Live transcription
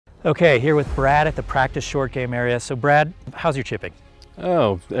Okay, here with Brad at the practice short game area. So Brad, how's your chipping?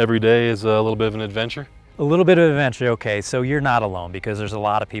 Oh, every day is a little bit of an adventure. A little bit of adventure, okay. So you're not alone because there's a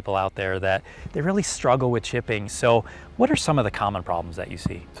lot of people out there that they really struggle with chipping. So what are some of the common problems that you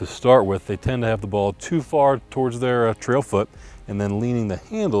see? To start with, they tend to have the ball too far towards their trail foot and then leaning the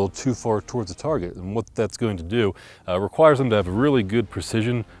handle too far towards the target. And what that's going to do requires them to have really good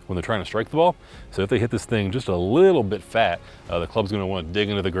precision when they're trying to strike the ball. So if they hit this thing just a little bit fat, the club's going to want to dig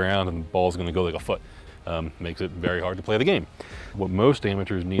into the ground and the ball's going to go like a foot. Makes it very hard to play the game. What most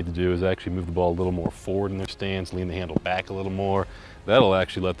amateurs need to do is actually move the ball a little more forward in their stance, lean the handle back a little more. That'll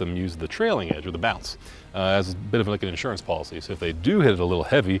actually let them use the trailing edge or the bounce as a bit of like an insurance policy. So if they do hit it a little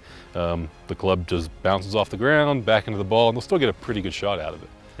heavy, the club just bounces off the ground, back into the ball, and they'll still get a pretty good shot out of it.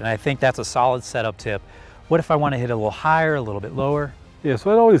 And I think that's a solid setup tip. What if I want to hit a little higher, a little bit lower? Yeah,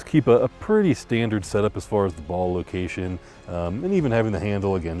 so I'd always keep a pretty standard setup as far as the ball location, and even having the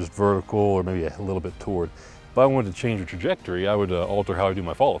handle, again, just vertical or maybe a little bit toward. If I wanted to change the trajectory, I would alter how I do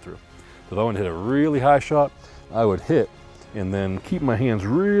my follow through. So if I wanted to hit a really high shot, I would hit and then keep my hands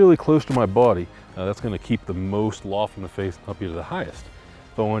really close to my body. That's going to keep the most loft from the face up here to the highest.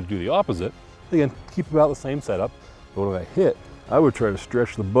 If I wanted to do the opposite, again, keep about the same setup, but when I hit, I would try to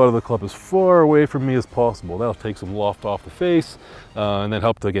stretch the butt of the club as far away from me as possible. That'll take some loft off the face and then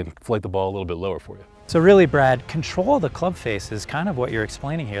help to, again, flight the ball a little bit lower for you. So really, Brad, control of the club face is kind of what you're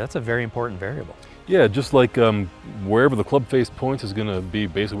explaining here. That's a very important variable. Yeah, just like wherever the club face points is going to be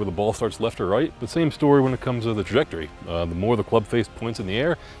basically where the ball starts left or right. The same story when it comes to the trajectory. The more the club face points in the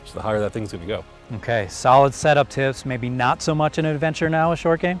air, just the higher that thing's going to go. Okay, solid setup tips, maybe not so much an adventure now, a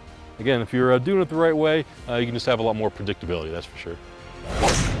short game? Again, if you're doing it the right way, you can just have a lot more predictability, that's for sure.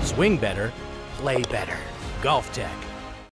 Swing better, play better. GOLFTEC.